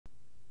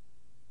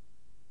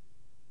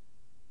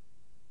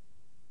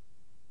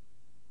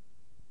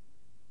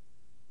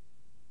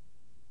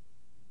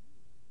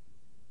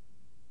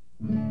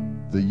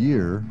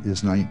year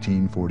is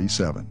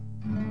 1947.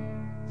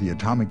 The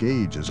atomic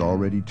age is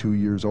already 2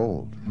 years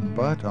old,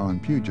 but on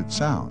Puget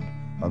Sound,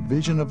 a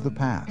vision of the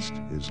past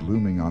is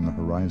looming on the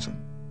horizon.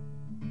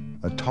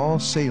 A tall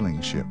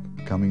sailing ship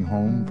coming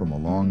home from a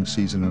long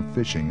season of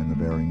fishing in the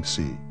Bering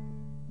Sea.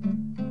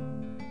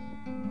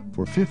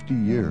 For 50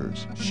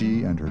 years,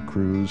 she and her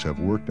crews have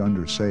worked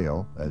under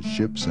sail as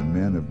ships and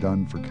men have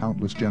done for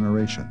countless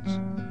generations.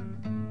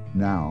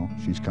 Now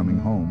she's coming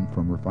home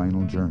from her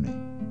final journey.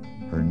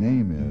 Her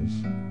name is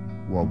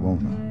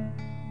Wawona.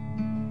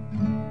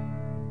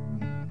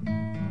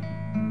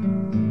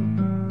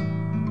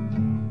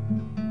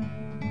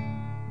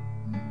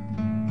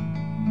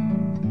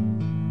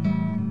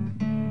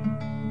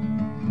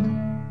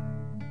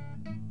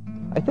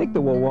 I think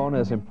the Wawona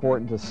is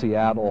important to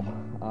Seattle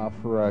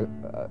for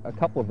a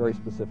couple of very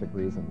specific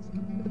reasons.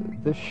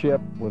 This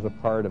ship was a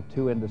part of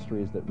two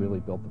industries that really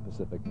built the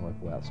Pacific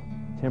Northwest: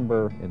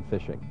 timber and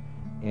fishing.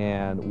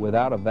 And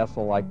without a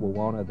vessel like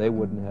Wawona, they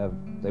wouldn't have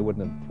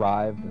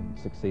thrived and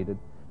succeeded.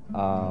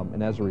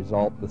 And as a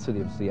result, the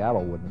city of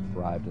Seattle wouldn't have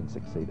thrived and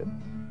succeeded.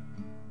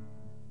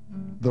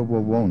 The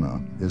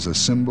Wawona is a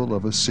symbol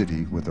of a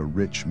city with a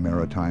rich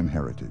maritime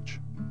heritage.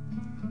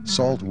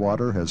 Salt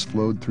water has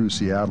flowed through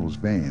Seattle's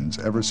veins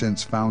ever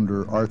since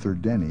founder Arthur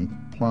Denny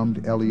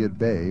plumbed Elliott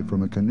Bay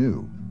from a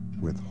canoe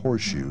with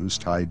horseshoes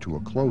tied to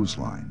a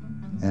clothesline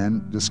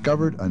and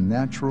discovered a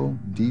natural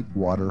deep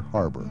water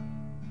harbor.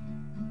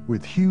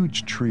 With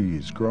huge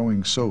trees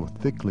growing so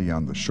thickly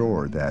on the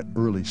shore that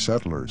early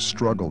settlers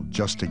struggled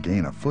just to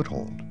gain a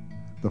foothold,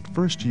 the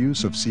first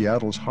use of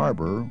Seattle's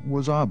harbor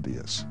was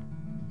obvious.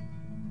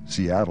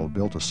 Seattle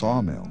built a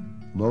sawmill,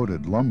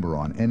 loaded lumber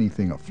on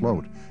anything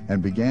afloat,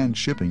 and began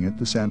shipping it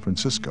to San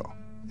Francisco.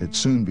 It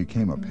soon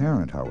became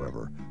apparent,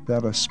 however,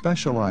 that a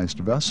specialized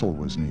vessel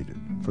was needed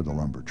for the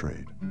lumber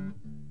trade.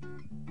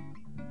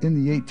 In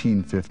the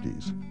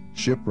 1850s,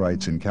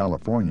 shipwrights in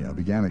California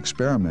began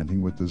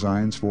experimenting with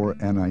designs for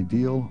an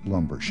ideal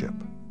lumber ship.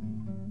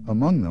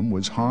 Among them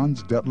was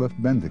Hans Detlef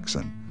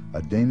Bendixen,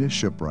 a Danish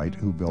shipwright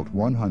who built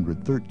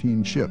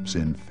 113 ships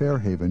in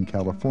Fairhaven,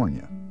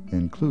 California,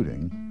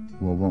 including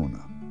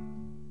Wawona.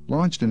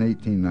 Launched in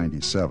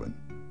 1897,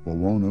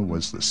 Wawona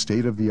was the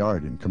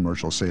state-of-the-art in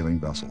commercial sailing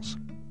vessels.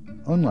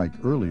 Unlike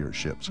earlier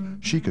ships,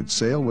 she could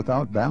sail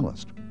without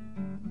ballast.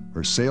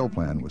 Her sail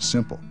plan was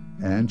simple,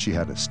 and she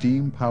had a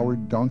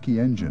steam-powered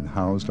donkey engine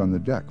housed on the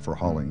deck for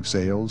hauling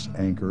sails,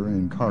 anchor,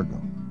 and cargo.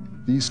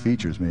 These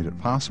features made it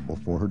possible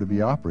for her to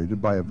be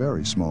operated by a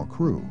very small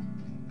crew.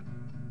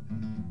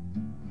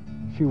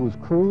 She was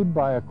crewed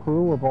by a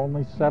crew of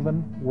only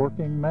 7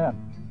 working men,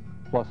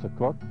 plus a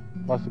cook,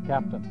 plus a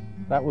captain.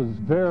 That was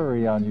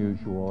very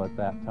unusual at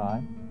that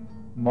time.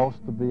 Most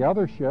of the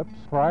other ships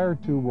prior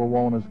to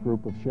Wawona's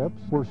group of ships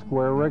were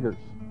square riggers,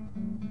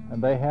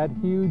 and they had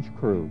huge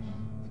crews.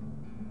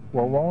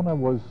 Wawona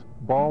was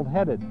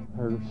bald-headed.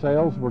 Her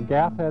sails were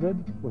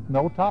gaff-headed with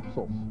no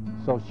topsails,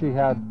 so she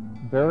had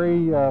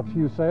very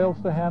few sails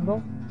to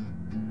handle.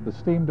 The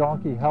steam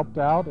donkey helped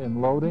out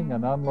in loading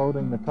and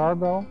unloading the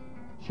cargo.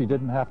 She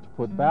didn't have to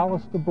put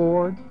ballast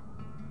aboard.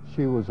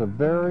 She was a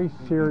very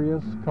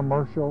serious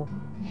commercial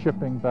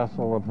shipping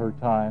vessel of her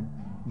time,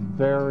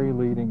 very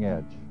leading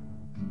edge.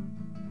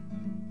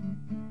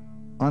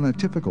 On a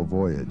typical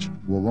voyage,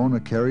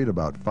 Wawona carried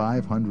about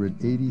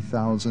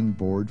 580,000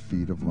 board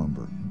feet of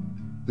lumber.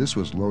 This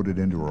was loaded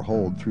into her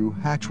hold through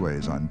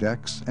hatchways on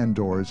decks and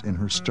doors in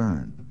her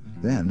stern.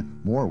 Then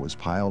more was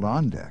piled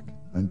on deck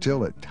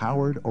until it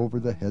towered over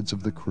the heads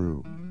of the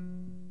crew.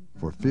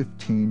 For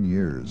 15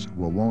 years,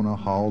 Wawona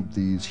hauled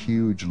these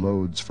huge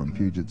loads from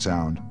Puget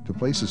Sound to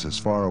places as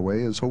far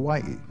away as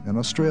Hawaii and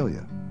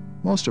Australia.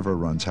 Most of her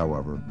runs,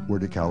 however, were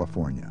to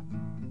California.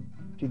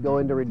 She'd go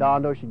into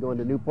Redondo, she'd go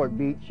into Newport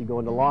Beach, she'd go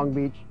into Long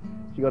Beach,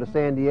 she'd go to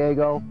San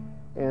Diego,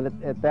 and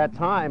at that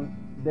time,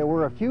 there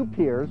were a few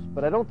piers,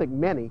 but I don't think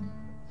many.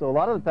 So a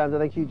lot of the times I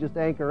think she'd just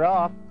anchor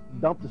off,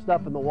 dump the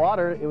stuff in the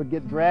water, it would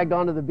get dragged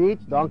onto the beach,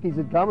 donkeys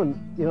would come and,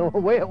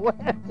 away it went.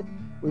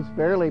 It was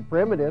fairly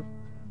primitive.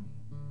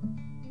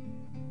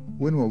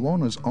 When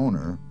Wawona's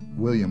owner,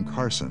 William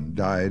Carson,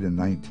 died in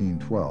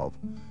 1912,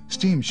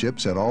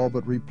 steamships had all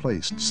but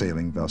replaced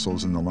sailing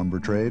vessels in the lumber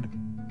trade.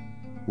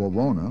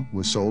 Wawona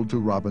was sold to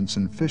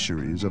Robinson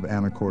Fisheries of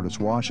Anacortes,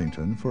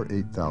 Washington for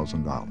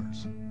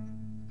 $8,000.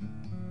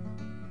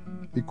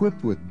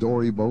 Equipped with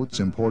dory boats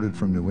imported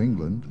from New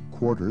England,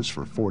 quarters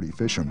for 40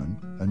 fishermen,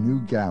 a new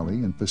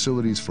galley, and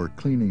facilities for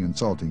cleaning and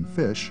salting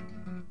fish,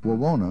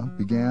 Wawona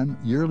began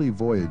yearly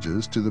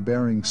voyages to the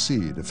Bering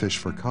Sea to fish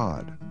for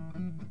cod.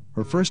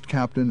 Her first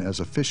captain as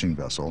a fishing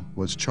vessel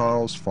was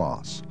Charles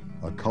Foss,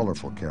 a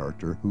colorful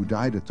character who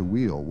died at the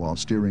wheel while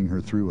steering her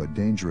through a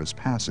dangerous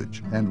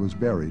passage and was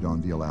buried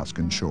on the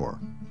Alaskan shore.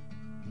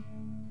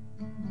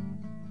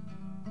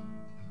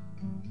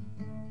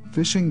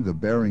 Fishing the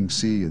Bering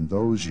Sea in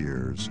those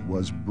years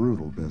was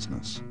brutal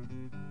business.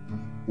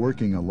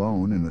 Working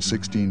alone in a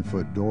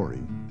 16-foot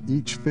dory,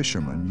 each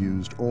fisherman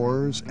used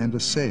oars and a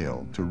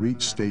sail to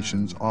reach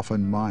stations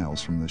often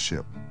miles from the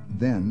ship,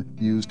 then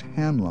used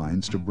hand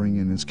lines to bring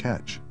in his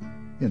catch.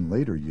 In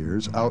later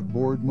years,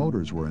 outboard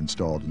motors were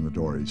installed in the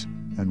dories,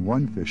 and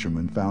one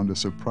fisherman found a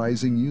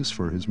surprising use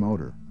for his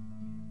motor.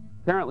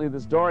 Apparently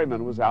this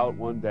doryman was out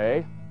one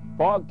day,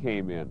 fog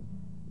came in,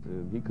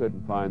 and he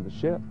couldn't find the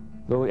ship.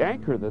 The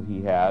anchor that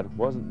he had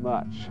wasn't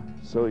much,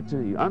 so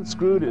he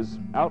unscrewed his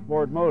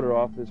outboard motor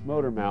off this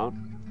motor mount,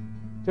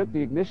 took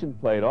the ignition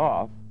plate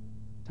off,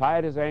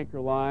 tied his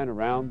anchor line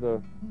around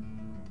the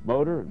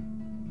motor,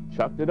 and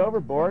chucked it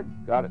overboard,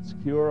 got it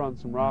secure on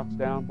some rocks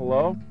down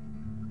below,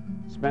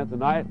 spent the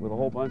night with a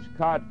whole bunch of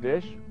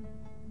codfish,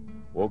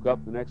 woke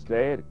up the next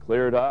day, it had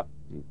cleared up,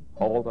 he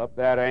hauled up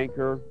that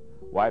anchor,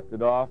 wiped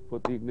it off,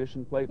 put the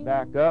ignition plate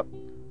back up,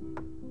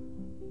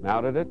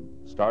 mounted it,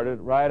 started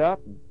it right up,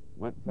 and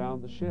went and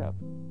found the ship.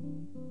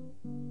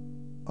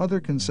 Other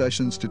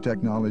concessions to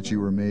technology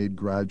were made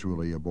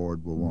gradually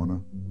aboard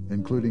Wawona,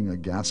 including a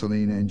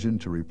gasoline engine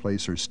to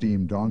replace her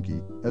steam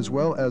donkey, as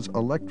well as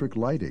electric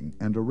lighting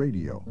and a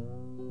radio.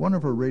 One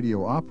of her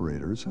radio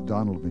operators,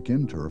 Donald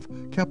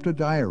McInturf, kept a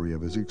diary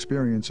of his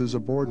experiences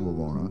aboard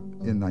Wawona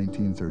in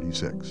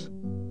 1936.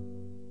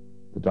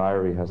 The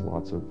diary has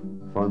lots of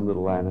fun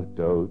little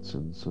anecdotes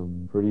and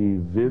some pretty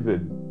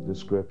vivid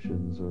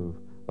descriptions of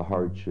the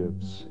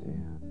hardships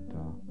and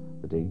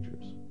the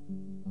dangers.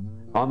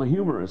 On the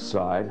humorous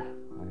side,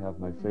 I have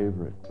my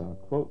favorite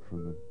quote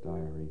from the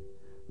diary,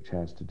 which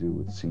has to do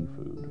with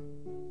seafood.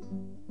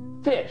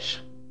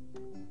 Fish,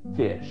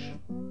 fish,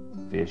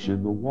 fish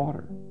in the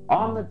water,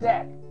 on the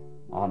deck,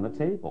 on the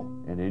table,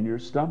 and in your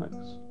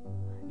stomachs.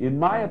 In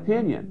my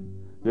opinion,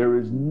 there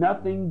is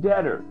nothing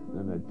deader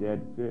than a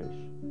dead fish.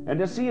 And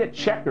to see a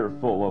checker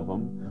full of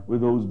them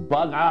with those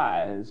bug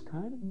eyes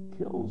kind of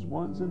kills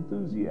one's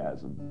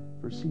enthusiasm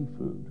for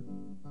seafood.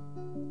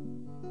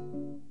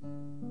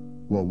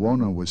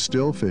 Wawona was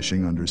still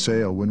fishing under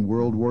sail when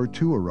World War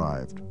II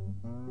arrived.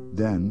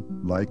 Then,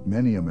 like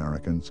many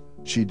Americans,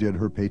 she did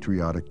her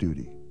patriotic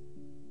duty.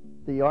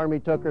 The Army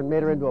took her and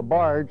made her into a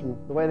barge, and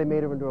the way they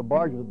made her into a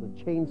barge was with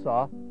a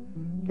chainsaw.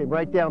 Came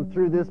right down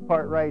through this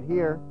part right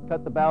here,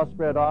 cut the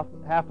bowsprit off,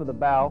 half of the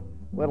bow,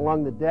 went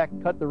along the deck,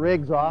 cut the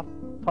rigs off,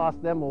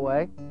 tossed them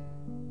away.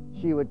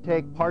 She would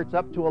take parts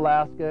up to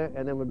Alaska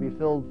and then would be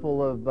filled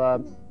full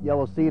of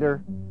yellow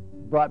cedar,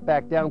 brought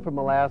back down from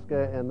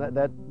Alaska, and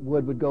that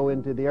wood would go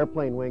into the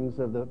airplane wings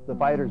of the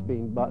fighters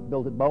being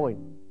built at Boeing.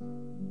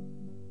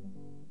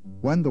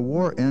 When the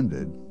war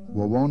ended,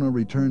 Wawona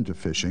returned to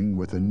fishing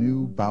with a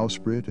new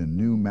bowsprit and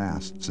new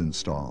masts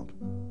installed.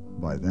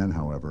 By then,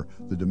 however,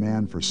 the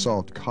demand for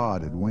salt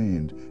cod had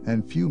waned,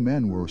 and few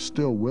men were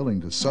still willing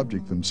to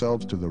subject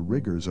themselves to the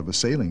rigors of a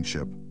sailing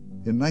ship.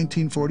 In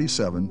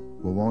 1947,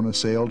 Wawona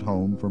sailed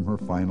home from her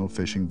final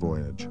fishing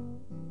voyage.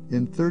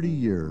 In 30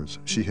 years,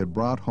 she had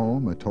brought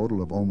home a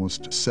total of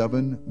almost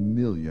 7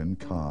 million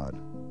cod,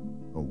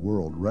 a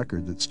world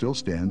record that still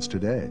stands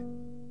today.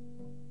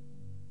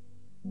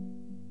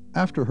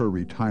 After her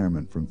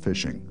retirement from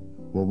fishing,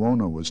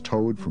 Wawona was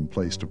towed from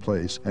place to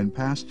place and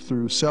passed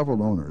through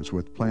several owners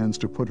with plans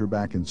to put her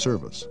back in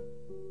service.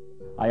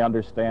 I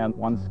understand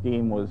one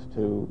scheme was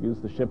to use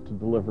the ship to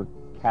deliver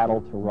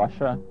cattle to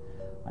Russia.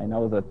 I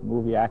know that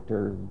movie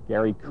actor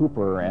Gary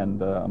Cooper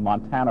and a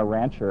Montana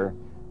rancher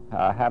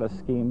had a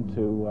scheme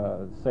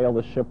to sail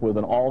the ship with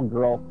an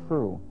all-girl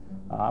crew.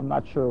 I'm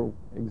not sure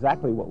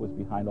exactly what was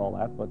behind all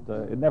that, but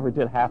it never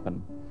did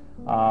happen.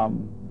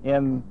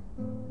 In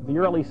the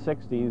early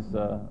 60s,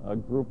 a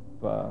group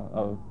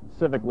of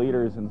civic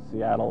leaders in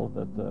Seattle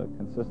that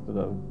consisted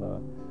of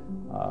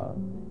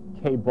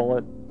Kay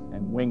Bullitt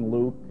and Wing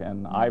Luke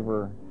and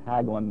Ivor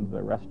Haglund,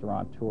 the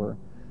restaurateur,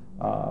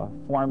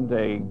 formed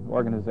an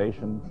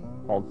organization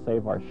called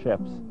Save Our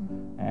Ships.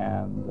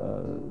 And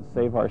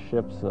Save Our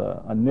Ships'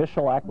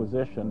 initial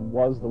acquisition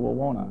was the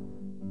Wawona.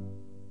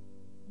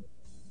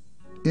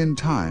 In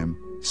time,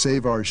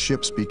 Save Our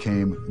Ships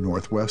became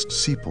Northwest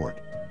Seaport,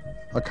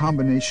 a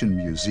combination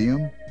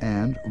museum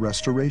and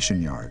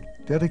restoration yard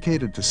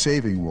dedicated to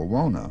saving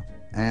Wawona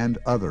and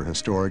other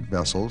historic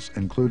vessels,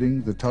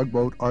 including the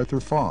tugboat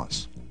Arthur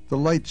Foss, the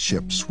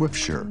lightship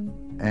Swiftsure,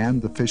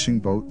 and the fishing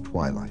boat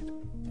Twilight.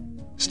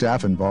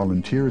 Staff and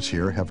volunteers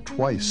here have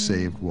twice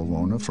saved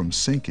Wawona from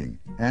sinking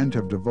and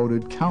have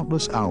devoted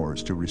countless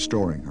hours to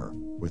restoring her,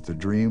 with the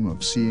dream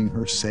of seeing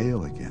her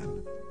sail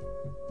again.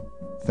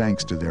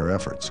 Thanks to their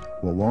efforts,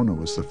 Wawona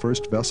was the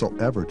first vessel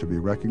ever to be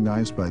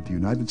recognized by the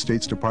United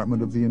States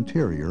Department of the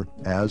Interior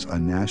as a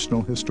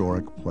National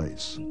Historic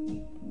Place.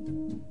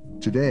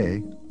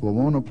 Today,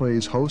 Wawona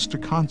plays host to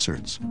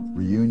concerts,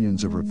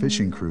 reunions of her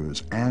fishing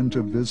crews, and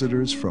to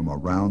visitors from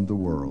around the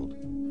world.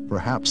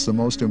 Perhaps the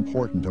most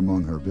important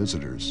among her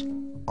visitors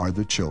are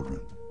the children.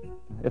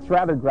 It's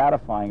rather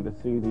gratifying to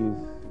see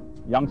these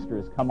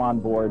youngsters come on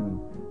board and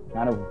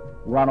kind of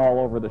run all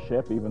over the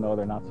ship, even though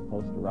they're not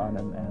supposed to run,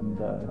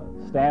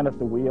 and stand at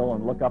the wheel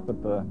and look up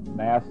at the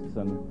masts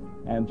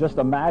and just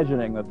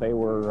imagining that they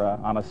were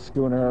on a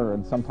schooner,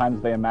 and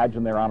sometimes they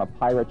imagine they're on a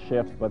pirate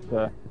ship, but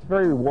it's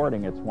very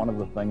rewarding. It's one of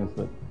the things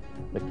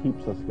that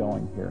keeps us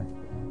going here.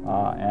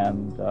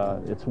 And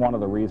it's one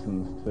of the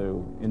reasons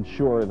to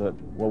ensure that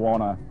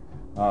Wawona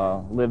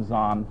lives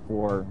on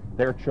for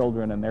their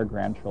children and their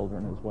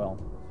grandchildren as well.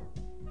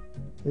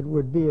 It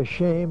would be a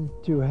shame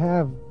to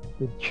have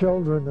the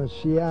children of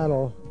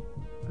Seattle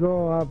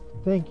grow up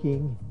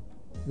thinking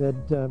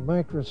that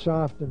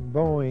Microsoft and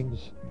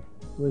Boeing's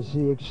was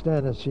the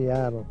extent of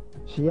Seattle.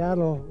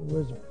 Seattle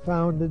was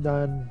founded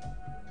on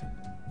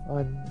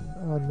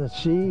the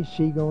sea,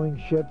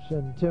 seagoing ships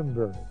and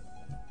timber,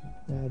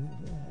 and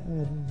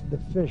the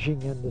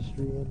fishing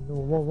industry. And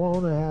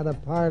Wawona had a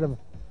part of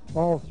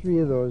all three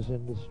of those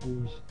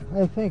industries.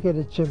 I think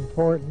it's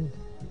important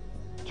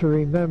to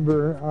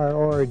remember our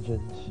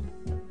origins.